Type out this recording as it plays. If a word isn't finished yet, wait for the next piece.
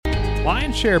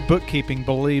Lionshare Bookkeeping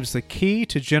believes the key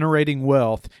to generating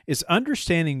wealth is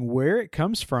understanding where it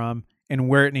comes from and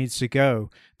where it needs to go.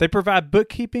 They provide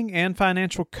bookkeeping and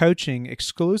financial coaching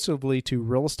exclusively to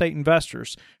real estate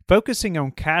investors, focusing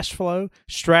on cash flow,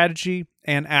 strategy,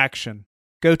 and action.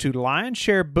 Go to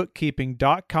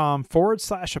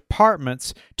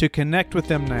lionsharebookkeeping.com/apartments to connect with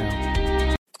them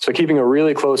now. So keeping a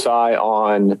really close eye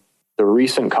on the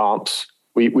recent comps.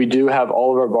 We do have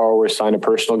all of our borrowers sign a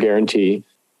personal guarantee.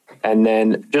 And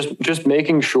then just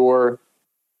making sure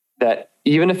that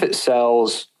even if it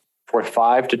sells for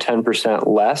 5 to 10%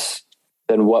 less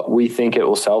than what we think it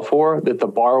will sell for, that the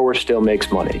borrower still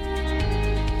makes money.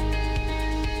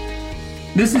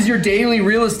 This is your daily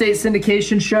real estate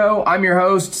syndication show. I'm your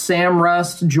host, Sam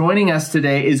Rust. Joining us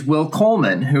today is Will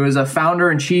Coleman, who is a founder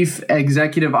and chief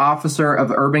executive officer of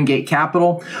Urban Gate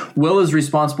Capital. Will is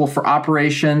responsible for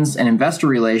operations and investor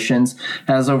relations,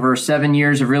 has over 7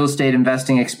 years of real estate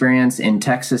investing experience in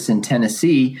Texas and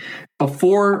Tennessee.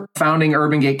 Before founding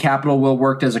Urban Gate Capital, Will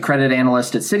worked as a credit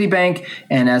analyst at Citibank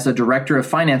and as a director of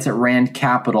finance at Rand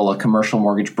Capital, a commercial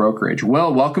mortgage brokerage.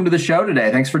 Will, welcome to the show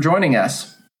today. Thanks for joining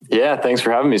us. Yeah, thanks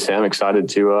for having me, Sam. Excited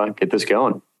to get this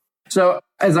going. So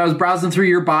as I was browsing through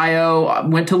your bio, I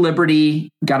went to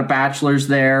Liberty, got a bachelor's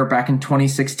there back in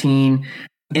 2016.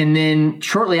 And then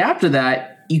shortly after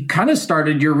that, you kind of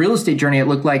started your real estate journey, it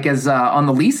looked like, as on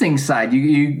the leasing side.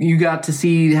 You got to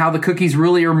see how the cookies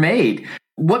really are made.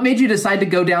 What made you decide to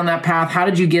go down that path? How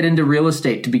did you get into real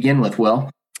estate to begin with,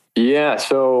 Will? Yeah,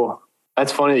 so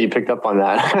that's funny that you picked up on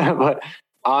that. But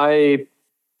I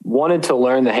wanted to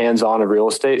learn the hands-on of real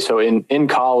estate. So in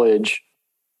college,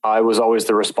 I was always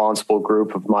the responsible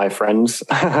group of my friends.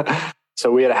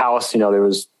 So we had a house, there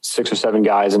was 6 or 7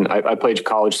 guys, and I played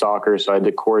college soccer. So I had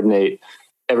to coordinate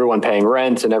everyone paying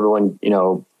rent and everyone,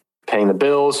 paying the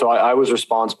bills. So I was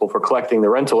responsible for collecting the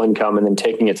rental income and then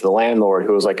taking it to the landlord,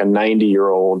 who was like a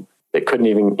 90-year-old that couldn't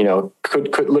even,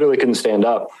 couldn't stand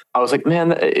up. I was like,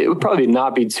 man, it would probably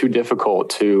not be too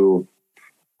difficult to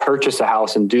purchase a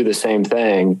house and do the same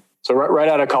thing. So right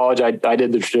out of college, I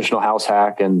did the traditional house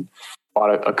hack and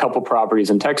bought a couple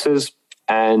properties in Texas.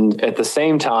 And at the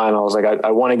same time, I was like, I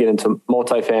want to get into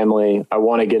multifamily. I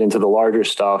want to get into the larger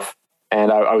stuff.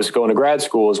 And I was going to grad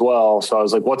school as well. So I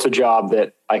was like, what's a job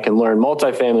that I can learn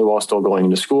multifamily while still going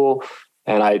into school?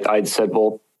 And I said,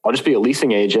 well, I'll just be a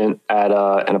leasing agent at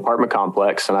an apartment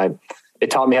complex. And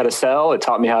it taught me how to sell. It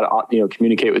taught me how to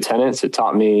communicate with tenants. It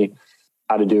taught me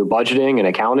how to do budgeting and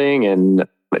accounting. And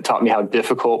it taught me how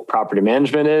difficult property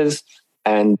management is.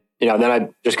 And, then I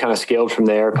just kind of scaled from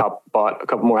there, bought a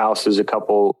couple more houses, a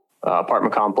couple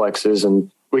apartment complexes, and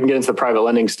we can get into the private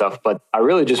lending stuff. But I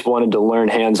really just wanted to learn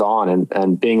hands-on,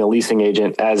 and being a leasing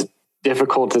agent, as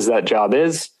difficult as that job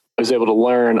is, I was able to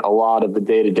learn a lot of the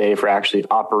day-to-day for actually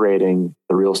operating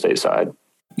the real estate side.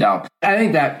 No, I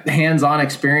think that hands-on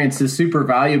experience is super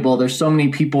valuable. There's so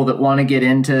many people that want to get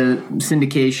into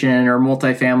syndication or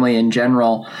multifamily in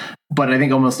general, but I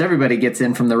think almost everybody gets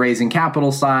in from the raising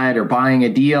capital side or buying a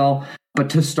deal. But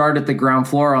to start at the ground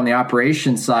floor on the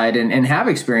operations side and have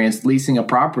experience leasing a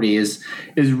property is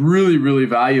really, really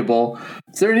valuable.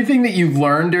 Is there anything that you've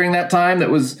learned during that time that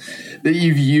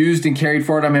you've used and carried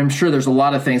forward? I mean, I'm sure there's a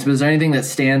lot of things, but is there anything that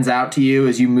stands out to you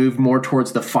as you move more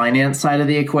towards the finance side of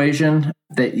the equation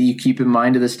that you keep in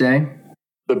mind to this day?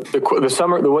 The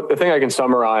thing I can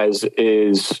summarize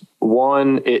is,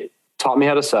 one, it taught me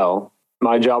how to sell.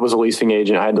 My job was a leasing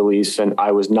agent. I had to lease, and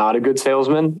I was not a good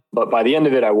salesman, but by the end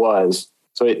of it, I was.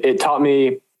 So it taught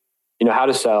me, how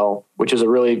to sell, which is a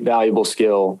really valuable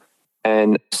skill.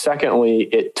 And secondly,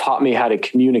 it taught me how to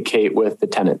communicate with the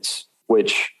tenants,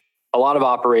 which a lot of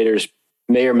operators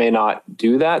may or may not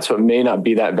do that. So it may not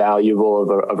be that valuable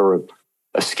of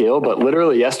a skill. But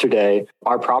literally yesterday,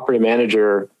 our property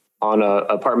manager on an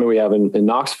apartment we have in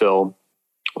Knoxville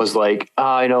was like,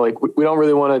 we don't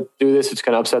really want to do this. It's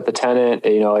going to upset the tenant.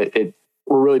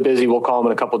 We're really busy. We'll call them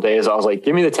in a couple of days. I was like,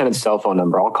 give me the tenant's cell phone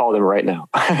number. I'll call them right now.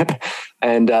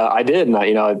 And I did.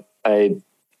 And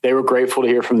they were grateful to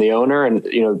hear from the owner,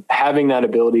 and, having that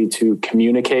ability to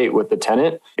communicate with the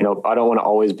tenant, I don't want to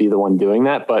always be the one doing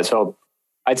that. But so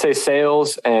I'd say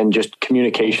sales and just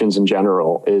communications in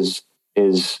general is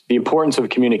the importance of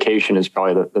communication is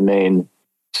probably the main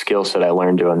skill set I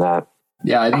learned doing that.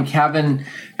 Yeah, I think having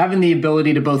the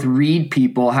ability to both read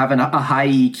people, having a high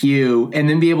EQ, and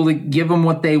then be able to give them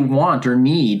what they want or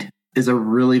need is a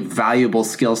really valuable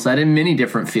skill set in many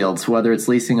different fields, whether it's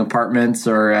leasing apartments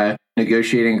or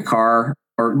negotiating a car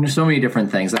or so many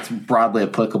different things. That's broadly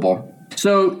applicable.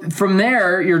 So from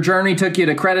there, your journey took you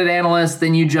to credit analyst,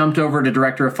 then you jumped over to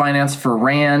director of finance for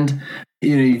Rand.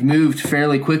 You've moved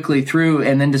fairly quickly through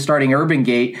and then to starting Urban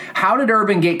Gate. How did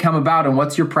Urban Gate come about and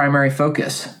what's your primary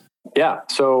focus? Yeah.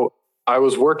 So I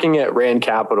was working at Rand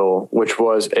Capital, which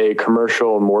was a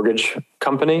commercial mortgage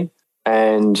company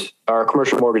and our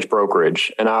commercial mortgage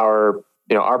brokerage. And our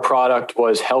product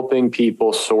was helping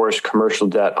people source commercial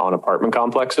debt on apartment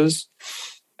complexes.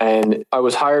 And I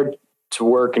was hired to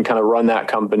work and kind of run that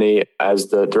company as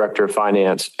the director of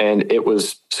finance. And it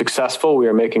was successful. We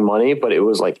were making money, but it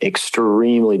was like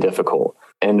extremely difficult.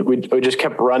 And we just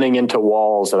kept running into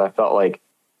walls that I felt like,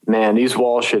 man, these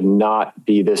walls should not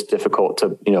be this difficult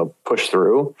to, push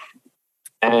through.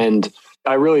 And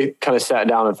I really kind of sat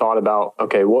down and thought about,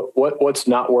 okay, what's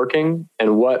not working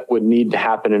and what would need to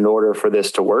happen in order for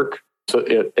this to work.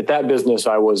 So at that business,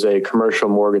 I was a commercial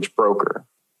mortgage broker.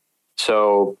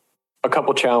 So a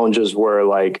couple challenges were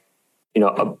like,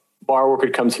 a borrower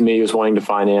could come to me who's wanting to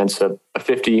finance a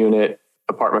 50-unit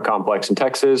apartment complex in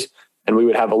Texas, and we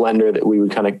would have a lender that we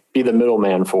would kind of be the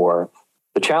middleman for.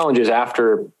 The challenge is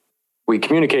after we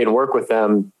communicate and work with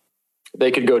them, they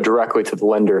could go directly to the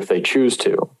lender if they choose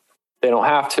to. They don't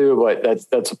have to, but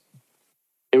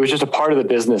it was just a part of the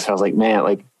business. I was like, man,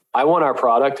 like I want our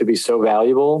product to be so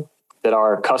valuable that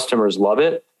our customers love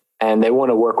it and they want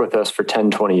to work with us for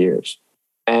 10, 20 years.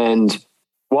 And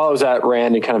while I was at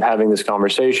Rand and kind of having this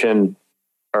conversation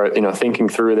or, thinking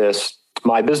through this,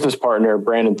 my business partner,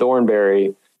 Brandon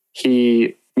Thornberry,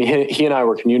 he and I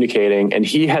were communicating and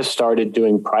he has started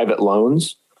doing private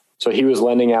loans. So he was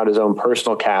lending out his own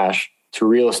personal cash to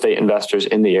real estate investors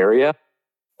in the area.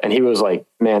 And he was like,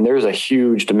 man, there's a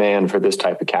huge demand for this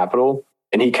type of capital.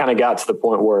 And he kind of got to the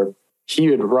point where he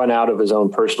would run out of his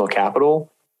own personal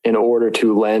capital in order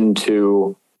to lend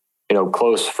to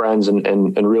close friends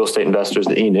and real estate investors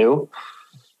that he knew.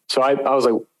 So I was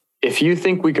like, if you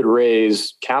think we could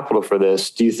raise capital for this,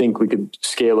 do you think we could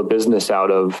scale a business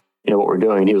out of, what we're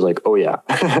doing? And he was like, oh yeah.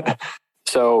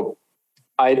 So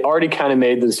I'd already kind of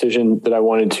made the decision that I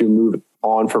wanted to move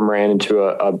on from Rand into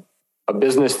a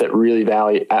business that really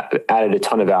added a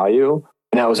ton of value.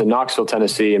 And that was in Knoxville,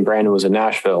 Tennessee, and Brandon was in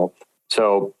Nashville.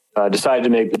 So decided to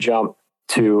make the jump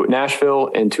to Nashville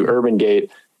and to Urban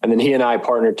Gate. And then he and I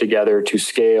partnered together to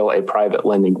scale a private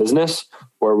lending business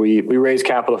where we raise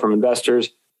capital from investors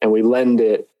and we lend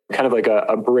it kind of like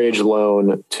a bridge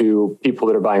loan to people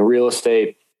that are buying real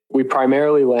estate. We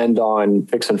primarily lend on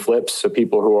fix and flips, so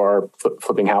people who are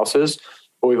flipping houses.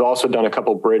 But we've also done a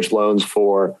couple bridge loans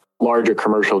for larger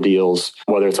commercial deals,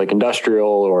 whether it's like industrial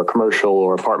or commercial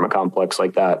or apartment complex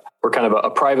like that. We're kind of a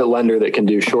private lender that can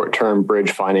do short-term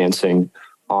bridge financing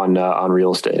on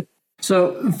real estate.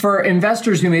 So for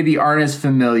investors who maybe aren't as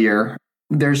familiar,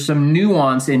 there's some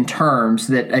nuance in terms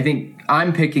that I think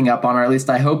I'm picking up on, or at least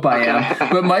I hope I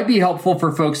am, but might be helpful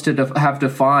for folks to have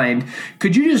defined.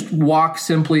 Could you just walk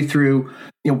simply through,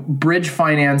 bridge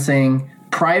financing,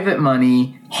 private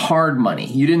money, hard money?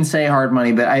 You didn't say hard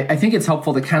money, but I think it's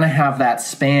helpful to kind of have that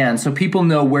span so people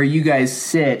know where you guys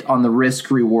sit on the risk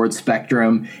reward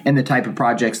spectrum and the type of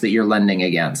projects that you're lending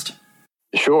against.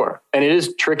 Sure. And it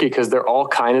is tricky because they're all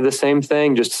kind of the same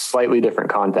thing, just slightly different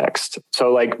context.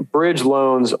 So like bridge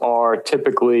loans are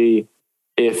typically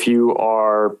if you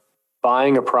are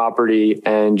buying a property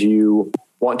and you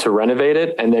want to renovate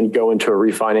it and then go into a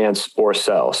refinance or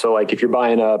sell. So like if you're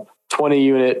buying a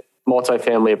 20-unit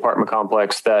multifamily apartment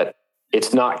complex that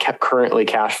it's not currently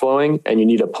cash flowing and you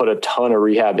need to put a ton of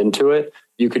rehab into it,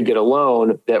 you could get a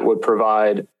loan that would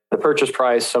provide the purchase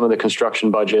price, some of the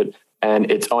construction budget,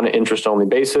 and it's on an interest-only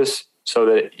basis so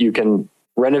that you can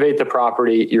renovate the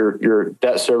property, your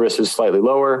debt service is slightly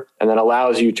lower, and that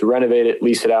allows you to renovate it,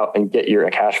 lease it out, and get your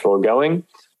cash flow going.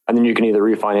 And then you can either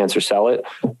refinance or sell it.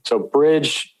 So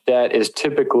bridge debt is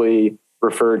typically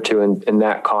referred to in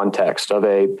that context of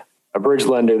a bridge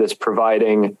lender that's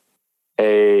providing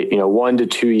a 1 to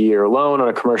 2 year loan on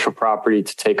a commercial property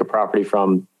to take a property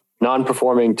from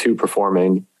non-performing to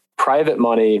performing. Private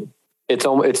money, it's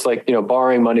like,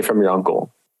 borrowing money from your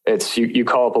uncle. It's you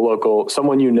call up a local,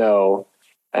 someone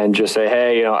and just say,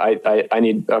 hey, I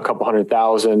need a couple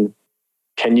 $100,000.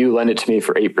 Can you lend it to me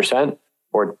for 8%?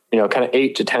 Or, kind of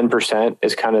 8 to 10%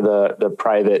 is kind of the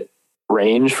private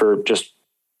range for just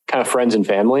kind of friends and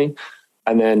family.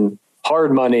 And then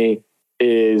hard money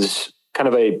is kind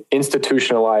of a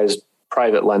institutionalized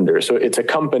private lender. So it's a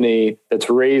company that's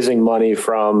raising money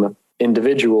from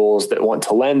individuals that want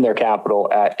to lend their capital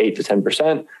at 8 to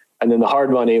 10%. And then the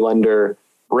hard money lender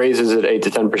raises it 8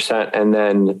 to 10% and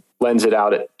then lends it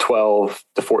out at 12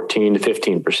 to 14 to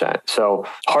 15%. So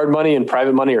hard money and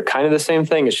private money are kind of the same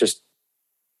thing. It's just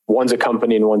one's a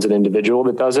company and one's an individual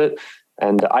that does it.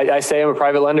 And I say I'm a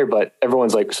private lender, but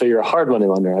everyone's like, so you're a hard money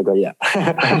lender? I go, yeah.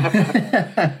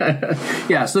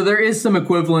 Yeah, so there is some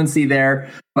equivalency there,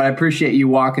 but I appreciate you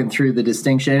walking through the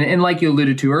distinction. And like you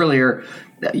alluded to earlier,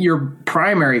 your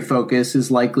primary focus is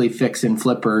likely fix and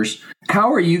flippers.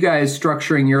 How are you guys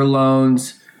structuring your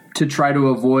loans to try to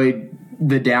avoid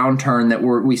the downturn that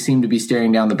we seem to be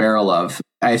staring down the barrel of?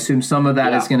 I assume some of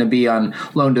that is going to be on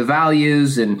loan to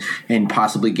values and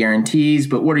possibly guarantees,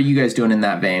 but what are you guys doing in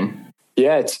that vein?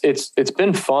 Yeah, it's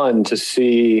been fun to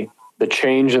see the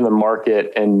change in the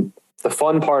market. And the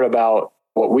fun part about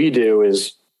what we do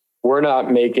is we're not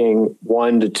making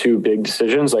 1 to 2 big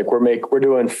decisions. Like we're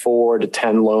doing 4 to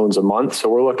 10 loans a month. So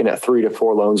we're looking at 3 to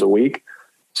 4 loans a week.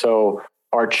 So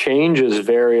our change is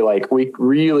very we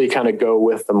really kind of go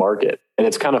with the market. And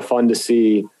it's kind of fun to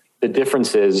see the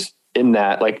differences in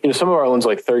that. Some of our loans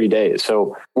are 30 days.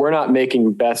 So we're not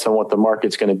making bets on what the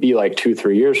market's going to be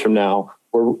 2-3 years from now.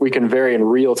 We can very in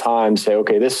real time say,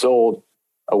 okay, this sold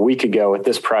a week ago at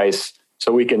this price.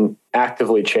 So we can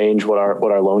actively change what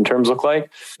our loan terms look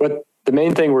like. But the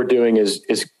main thing we're doing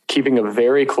is keeping a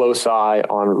very close eye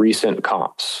on recent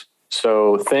comps.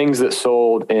 So things that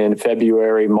sold in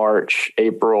February, March,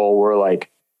 April, we're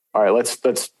like, all right,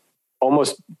 let's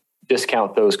almost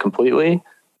discount those completely.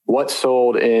 What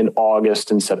sold in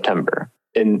August and September?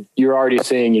 And you're already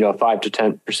seeing, 5 to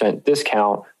 10%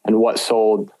 discount and what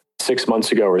sold 6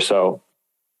 months ago or so.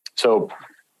 So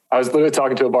I was literally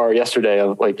talking to a borrower yesterday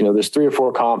of there's 3 or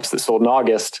 4 comps that sold in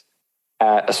August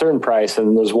at a certain price,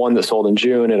 and there's one that sold in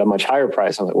June at a much higher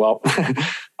price. I'm like, well,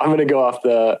 I'm going to go off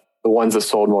the ones that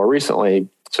sold more recently.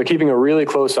 So keeping a really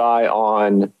close eye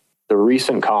on the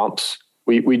recent comps.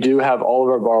 We do have all of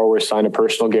our borrowers sign a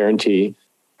personal guarantee,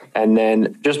 and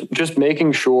then just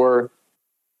making sure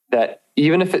that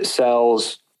even if it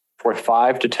sells for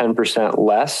 5 to 10%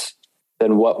 less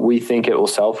than what we think it will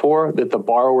sell for, that the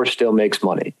borrower still makes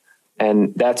money.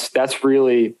 And that's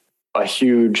really a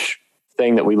huge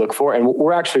thing that we look for. And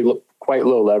we're actually quite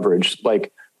low leverage.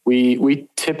 We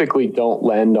typically don't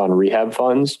lend on rehab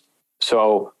funds.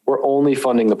 So we're only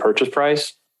funding the purchase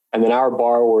price, and then our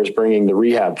borrower is bringing the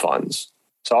rehab funds.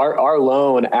 So our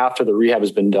loan after the rehab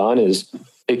has been done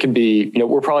it can be,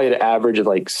 we're probably at an average of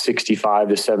 65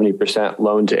 to 70%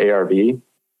 loan to ARV.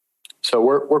 So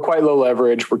we're quite low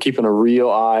leverage. We're keeping a real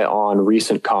eye on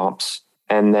recent comps,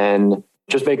 and then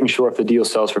just making sure if the deal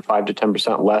sells for 5 to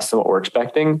 10% less than what we're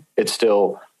expecting, it's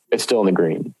still in the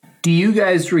green. Do you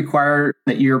guys require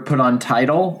that you're put on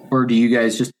title, or do you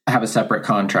guys just have a separate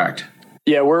contract?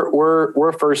 Yeah,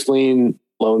 we're first lien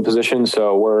loan position,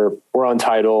 so we're on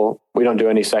title. We don't do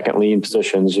any second lien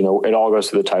positions. It all goes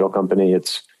to the title company.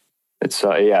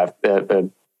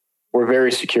 We're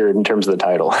very secured in terms of the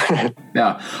title.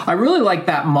 Yeah, I really like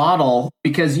that model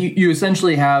because you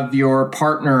essentially have your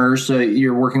partner. So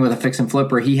you're working with a fix and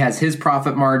flipper. He has his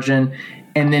profit margin.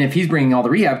 And then if he's bringing all the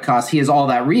rehab costs, he has all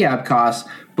that rehab costs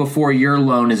before your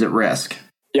loan is at risk.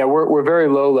 Yeah, we're very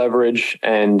low leverage,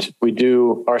 and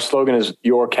our slogan is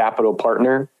your capital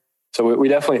partner. So we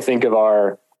definitely think of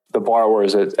the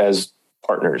borrowers as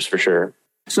partners for sure.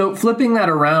 So flipping that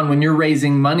around, when you're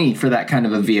raising money for that kind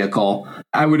of a vehicle,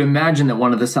 I would imagine that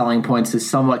one of the selling points is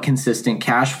somewhat consistent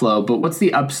cash flow. But what's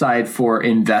the upside for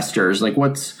investors?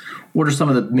 What are some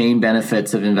of the main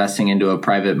benefits of investing into a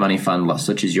private money fund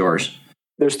such as yours?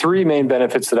 There's 3 main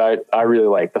benefits that I really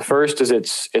like. The first is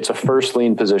it's a first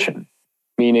lien position,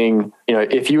 meaning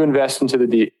if you invest into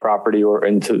the property or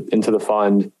into the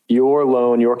fund, your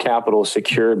loan, your capital is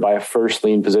secured by a first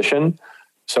lien position.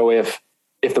 So if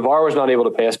the borrower is not able to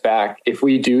pay us back, if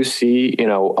we do see,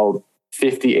 a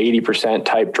 50, 80%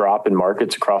 type drop in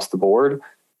markets across the board,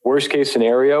 worst case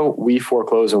scenario, we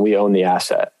foreclose and we own the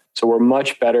asset. So we're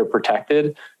much better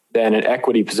protected than an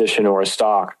equity position or a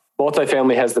stock.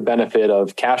 Multifamily has the benefit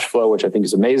of cash flow, which I think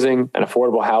is amazing, and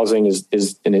affordable housing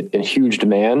is in huge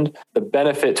demand. The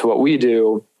benefit to what we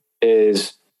do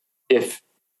is if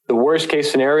the worst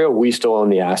case scenario, we still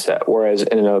own the asset. Whereas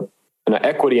in an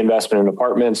equity investment in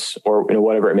apartments or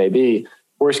whatever it may be,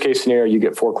 worst case scenario, you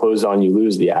get foreclosed on, you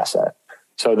lose the asset.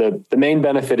 So the main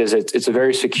benefit is it's a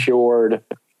very secured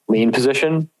lien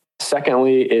position.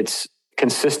 Secondly, it's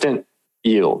consistent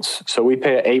yields. So we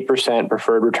pay an 8%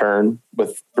 preferred return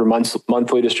through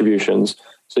monthly distributions.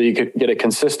 So you could get a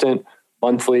consistent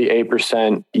monthly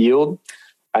 8% yield.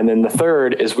 And then the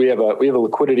third is we have a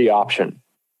liquidity option.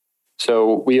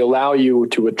 So we allow you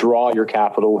to withdraw your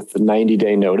capital with the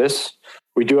 90-day notice.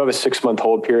 We do have a 6-month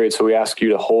hold period. So we ask you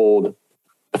to hold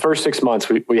the first 6 months.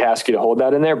 We ask you to hold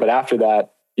that in there. But after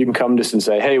that, you can come to us and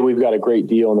say, hey, we've got a great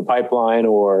deal in the pipeline,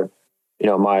 or,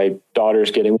 my daughter's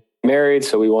getting married,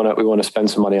 so we want to spend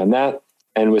some money on that.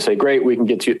 and we say, great, we can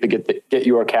get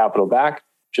you our capital back.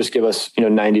 Just give us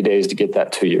 90 days to get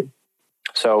that to you.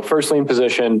 So first lien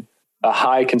position, a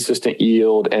high consistent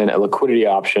yield, and a liquidity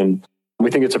option. We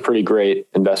think it's a pretty great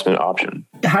investment option.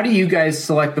 How do you guys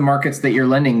select the markets that you're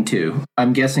lending to?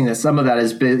 I'm guessing that some of that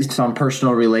is based on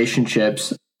personal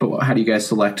relationships, but how do you guys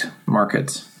select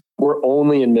markets? We're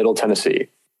only in Middle Tennessee.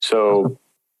 So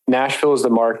Nashville is the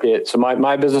market. So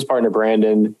my business partner,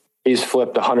 Brandon, he's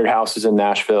flipped 100 houses in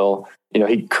Nashville.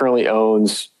 He currently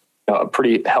owns a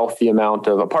pretty healthy amount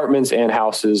of apartments and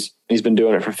houses. He's been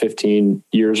doing it for 15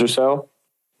 years or so.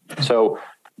 So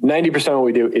 90% of what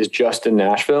we do is just in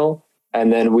Nashville.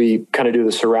 And then we kind of do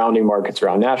the surrounding markets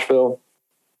around Nashville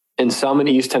and some in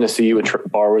East Tennessee with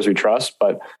borrowers we trust.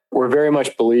 But we're very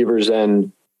much believers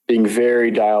in being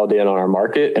very dialed in on our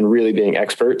market and really being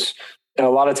experts. And a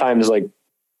lot of times, like,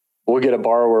 we'll get a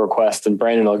borrower request and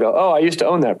Brandon will go, "Oh, I used to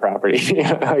own that property."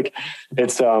 Like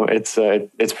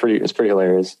it's pretty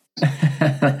hilarious.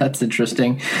 That's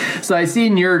interesting. So I see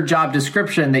in your job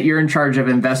description that you're in charge of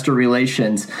investor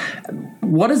relations.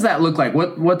 What does that look like?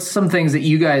 What's some things that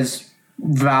you guys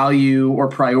value or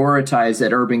prioritize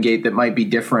at Urban Gate that might be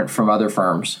different from other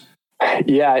firms?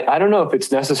 Yeah, I don't know if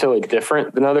it's necessarily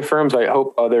different than other firms. I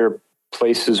hope other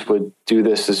places would do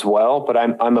this as well, but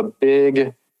I'm a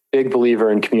big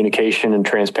believer in communication and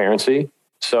transparency.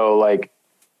 So like,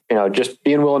 just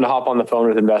being willing to hop on the phone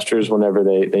with investors whenever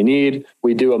they need.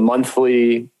 We do a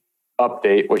monthly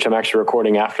update, which I'm actually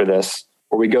recording after this,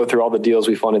 where we go through all the deals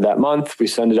we funded that month. We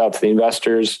send it out to the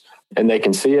investors and they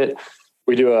can see it.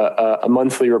 We do a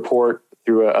monthly report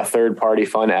through a third-party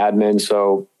fund admin.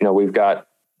 So, we've got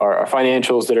our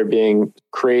financials that are being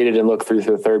created and looked through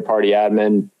a third-party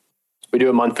admin. We do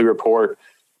a monthly report,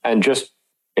 and just,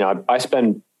 I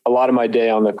spend a lot of my day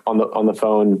on the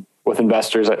phone with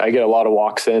investors. I get a lot of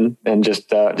walks in and just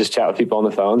chat with people on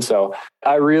the phone. So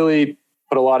I really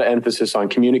put a lot of emphasis on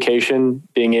communication,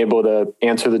 being able to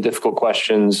answer the difficult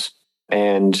questions,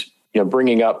 and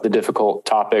bringing up the difficult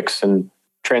topics, and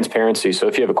transparency. So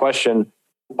if you have a question,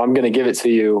 I'm going to give it to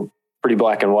you pretty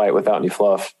black and white without any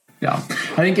fluff. Yeah.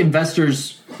 I think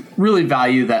investors really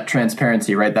value that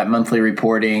transparency, right? That monthly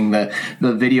reporting, the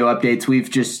video updates. We've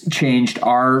just changed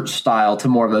our style to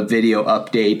more of a video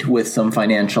update with some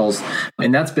financials,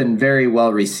 and that's been very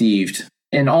well received.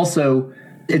 And also,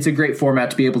 it's a great format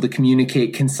to be able to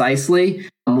communicate concisely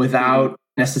without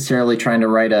necessarily trying to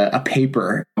write a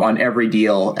paper on every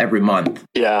deal every month.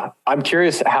 Yeah. I'm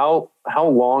curious, how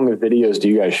long of videos do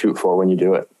you guys shoot for when you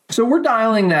do it? So we're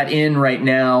dialing that in right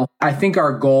now. I think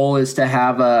our goal is to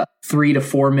have a 3 to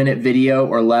 4 minute video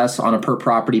or less on a per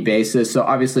property basis. So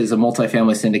obviously as a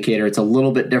multifamily syndicator, it's a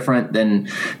little bit different than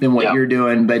what you're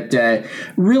doing, but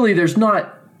really there's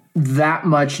not that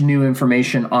much new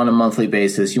information on a monthly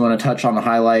basis. You want to touch on the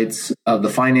highlights of the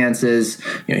finances.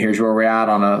 Here's where we're at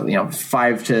on a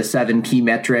 5 to 7 key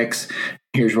metrics.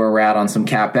 Here's where we're at on some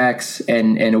CapEx,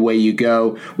 and away you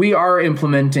go. We are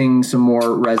implementing some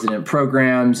more resident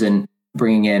programs and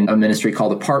bringing in a ministry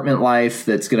called Apartment Life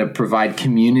that's going to provide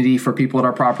community for people at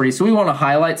our property. So we want to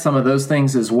highlight some of those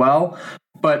things as well.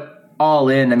 But all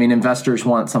in, investors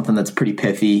want something that's pretty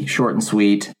pithy, short and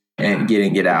sweet, and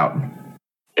get out.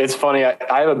 It's funny. I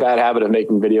have a bad habit of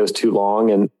making videos too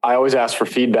long, and I always ask for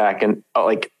feedback, and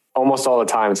almost all the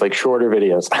time, it's like shorter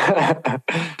videos.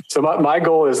 So my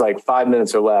goal is like 5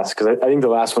 minutes or less, because I think the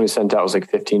last one we sent out was like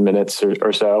 15 minutes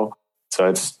or so.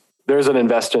 So there's an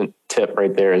investment tip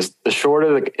right there: is the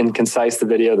shorter and concise the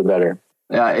video, the better.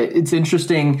 It's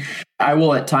interesting. I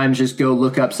will at times just go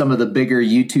look up some of the bigger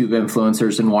YouTube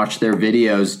influencers and watch their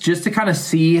videos just to kind of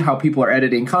see how people are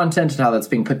editing content and how that's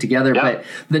being put together. Yeah. But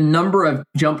the number of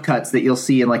jump cuts that you'll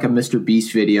see in like a Mr.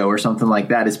 Beast video or something like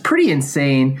that is pretty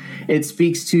insane. It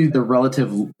speaks to the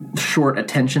relative short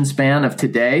attention span of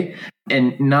today.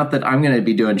 And not that I'm going to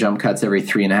be doing jump cuts every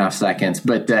 3.5 seconds,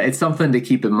 but it's something to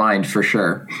keep in mind for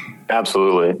sure.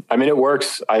 Absolutely. It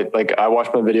works. I watch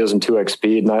my videos in 2x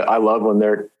speed, and I love when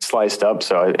they're sliced up.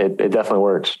 So it definitely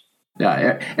works.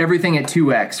 Yeah. Everything at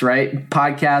 2x, right?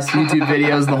 Podcasts, YouTube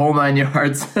videos, the whole 9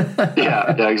 yards.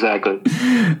 Yeah, exactly.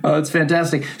 Oh, it's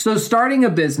fantastic. So starting a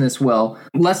business, Will,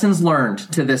 lessons learned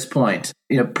to this point,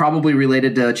 probably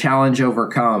related to a challenge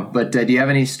overcome. But do you have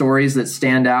any stories that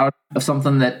stand out of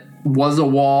something that was a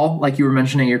wall, like you were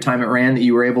mentioning your time at Rand, that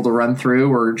you were able to run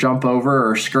through or jump over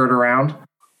or skirt around?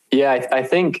 Yeah, I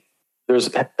think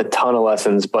there's a ton of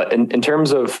lessons, but in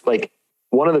terms of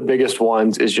one of the biggest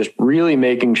ones is just really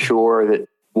making sure that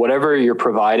whatever you're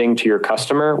providing to your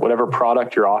customer, whatever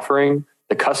product you're offering,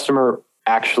 the customer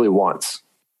actually wants.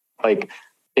 I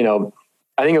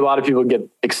think a lot of people get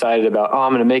excited about,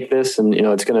 I'm going to make this and,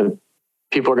 it's going to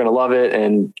people are going to love it.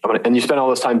 And you spend all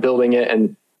this time building it.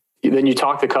 And then you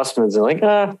talk to customers and like,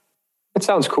 it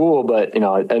sounds cool, but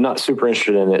I'm not super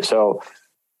interested in it. So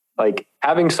like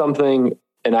having something,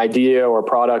 an idea or a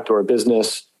product or a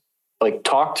business, like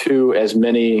talk to as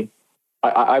many,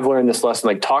 I've learned this lesson,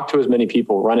 like talk to as many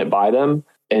people, run it by them,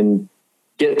 and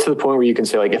get to the point where you can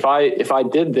say like, if I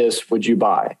did this, would you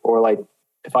buy? Or like,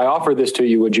 if I offer this to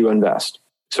you, would you invest?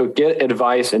 So get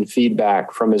advice and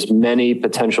feedback from as many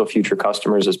potential future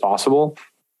customers as possible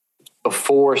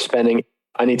before spending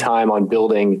any time on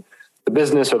building the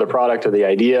business or the product or the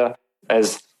idea.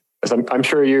 As I'm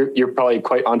sure you're probably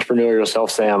quite entrepreneurial yourself,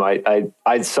 Sam.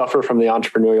 I'd suffer from the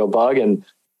entrepreneurial bug, and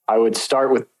I would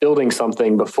start with building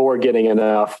something before getting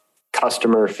enough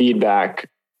customer feedback.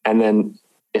 And then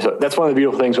that's one of the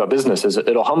beautiful things about business is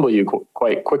it'll humble you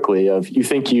quite quickly. You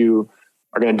think you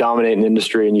are going to dominate an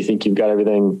industry and you think you've got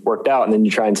everything worked out, and then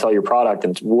you try and sell your product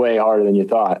and it's way harder than you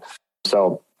thought.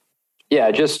 So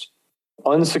yeah, just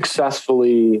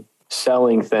unsuccessfully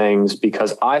selling things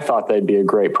because I thought they'd be a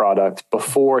great product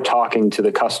before talking to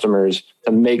the customers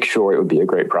to make sure it would be a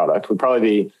great product would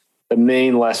probably be the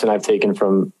main lesson I've taken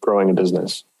from growing a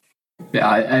business. Yeah,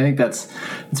 I think it's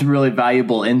a really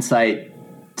valuable insight.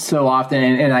 So often,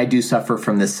 and I do suffer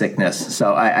from this sickness,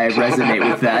 so I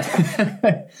resonate with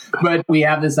that. But we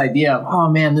have this idea of, oh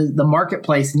man, the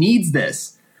marketplace needs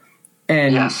this.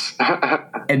 And yes.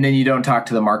 And then you don't talk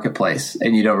to the marketplace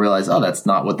and you don't realize, oh, that's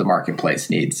not what the marketplace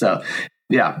needs. So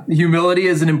yeah, humility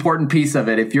is an important piece of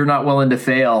it. If you're not willing to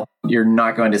fail, you're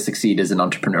not going to succeed as an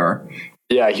entrepreneur.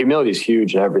 Yeah, humility is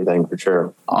huge in everything for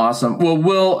sure. Awesome. Well,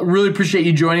 Will, really appreciate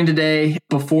you joining today.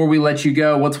 Before we let you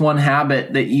go, what's one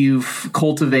habit that you've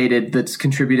cultivated that's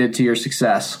contributed to your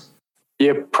success?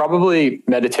 Yeah, probably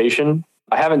meditation.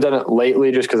 I haven't done it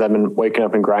lately just because I've been waking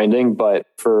up and grinding, but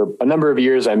for a number of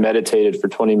years, I meditated for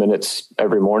 20 minutes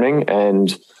every morning,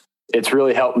 and it's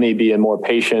really helped me be a more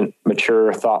patient,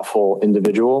 mature, thoughtful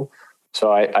individual.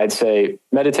 So I'd say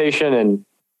meditation, and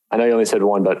I know you only said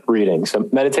one, but reading. So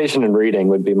meditation and reading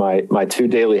would be my two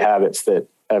daily habits that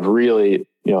have really,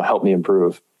 helped me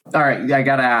improve. All right. I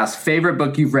got to ask, favorite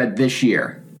book you've read this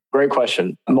year? Great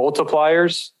question.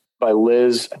 Multipliers by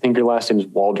Liz. I think your last name is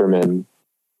Walderman,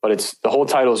 but the whole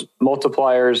title is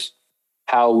Multipliers,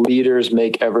 How Leaders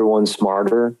Make Everyone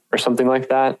Smarter or something like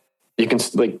that. You can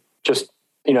as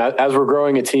we're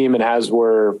growing a team and as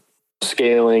we're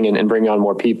scaling and bringing on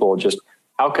more people, just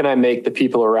how can I make the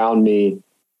people around me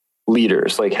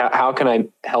leaders? Like how can I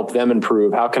help them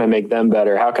improve? How can I make them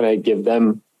better? How can I give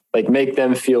them, make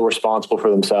them feel responsible for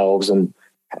themselves and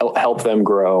help them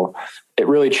grow? It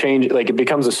really changed, it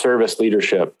becomes a service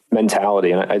leadership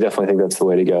mentality. And I definitely think that's the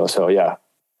way to go. So yeah.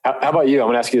 How about you? I'm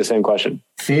going to ask you the same question.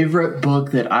 Favorite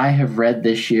book that I have read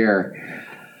this year.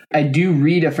 I do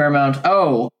read a fair amount.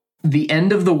 Oh, The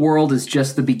End of the World is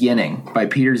Just the Beginning by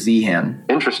Peter Zehan.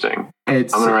 Interesting. I'm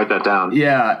going to write that down.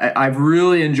 Yeah. I've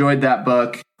really enjoyed that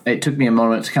book. It took me a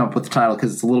moment to come up with the title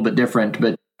because it's a little bit different,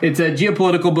 but it's a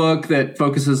geopolitical book that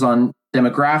focuses on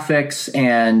demographics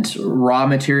and raw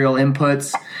material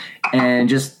inputs and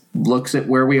just looks at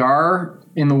where we are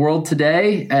in the world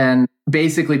today and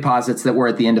basically posits that we're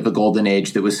at the end of a golden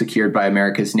age that was secured by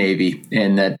America's Navy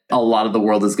and that a lot of the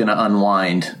world is going to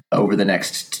unwind over the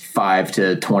next 5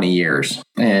 to 20 years.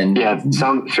 And yeah,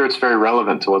 I'm sure it's very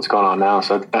relevant to what's going on now.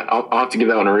 So I'll have to give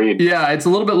that one a read. Yeah, it's a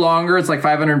little bit longer. It's like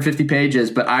 550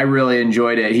 pages, but I really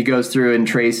enjoyed it. He goes through and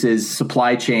traces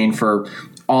supply chain for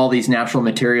all these natural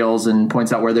materials and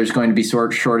points out where there's going to be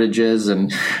shortages.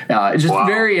 And it's just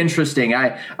very interesting.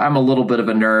 I'm a little bit of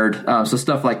a nerd. So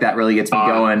stuff like that really gets me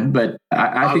going. But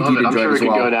I think you'd enjoy it as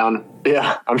well.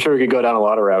 I'm sure we could go down a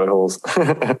lot of rabbit holes.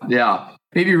 Yeah.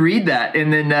 Maybe read that,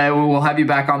 and then we'll have you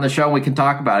back on the show and we can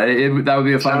talk about it. That would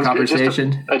be a fun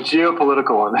conversation. A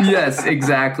geopolitical one. Yes,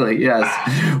 exactly.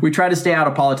 Yes. We try to stay out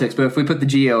of politics, but if we put the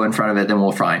geo in front of it, then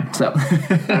we're fine. So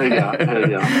There you go.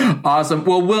 Awesome.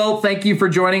 Well, Will, thank you for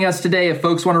joining us today. If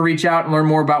folks want to reach out and learn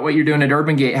more about what you're doing at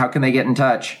Urban Gate, how can they get in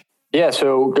touch? Yeah,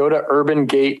 so go to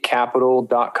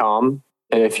urbangatecapital.com.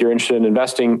 And if you're interested in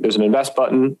investing, there's an invest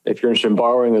button. If you're interested in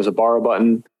borrowing, there's a borrow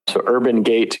button. So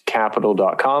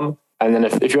urbangatecapital.com. And then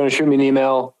if you want to shoot me an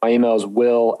email, my email is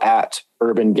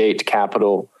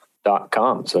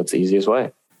will@urbangatecapital.com. So that's the easiest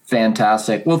way.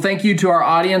 Fantastic. Well, thank you to our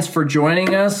audience for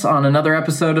joining us on another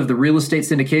episode of the Real Estate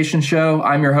Syndication Show.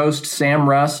 I'm your host, Sam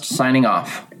Rust, signing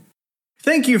off.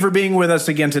 Thank you for being with us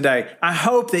again today. I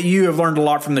hope that you have learned a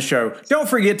lot from the show. Don't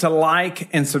forget to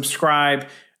like and subscribe.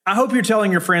 I hope you're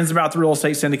telling your friends about the Real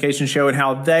Estate Syndication Show and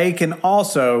how they can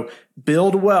also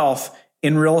build wealth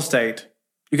in real estate.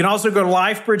 You can also go to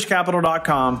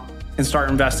lifebridgecapital.com and start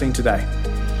investing today.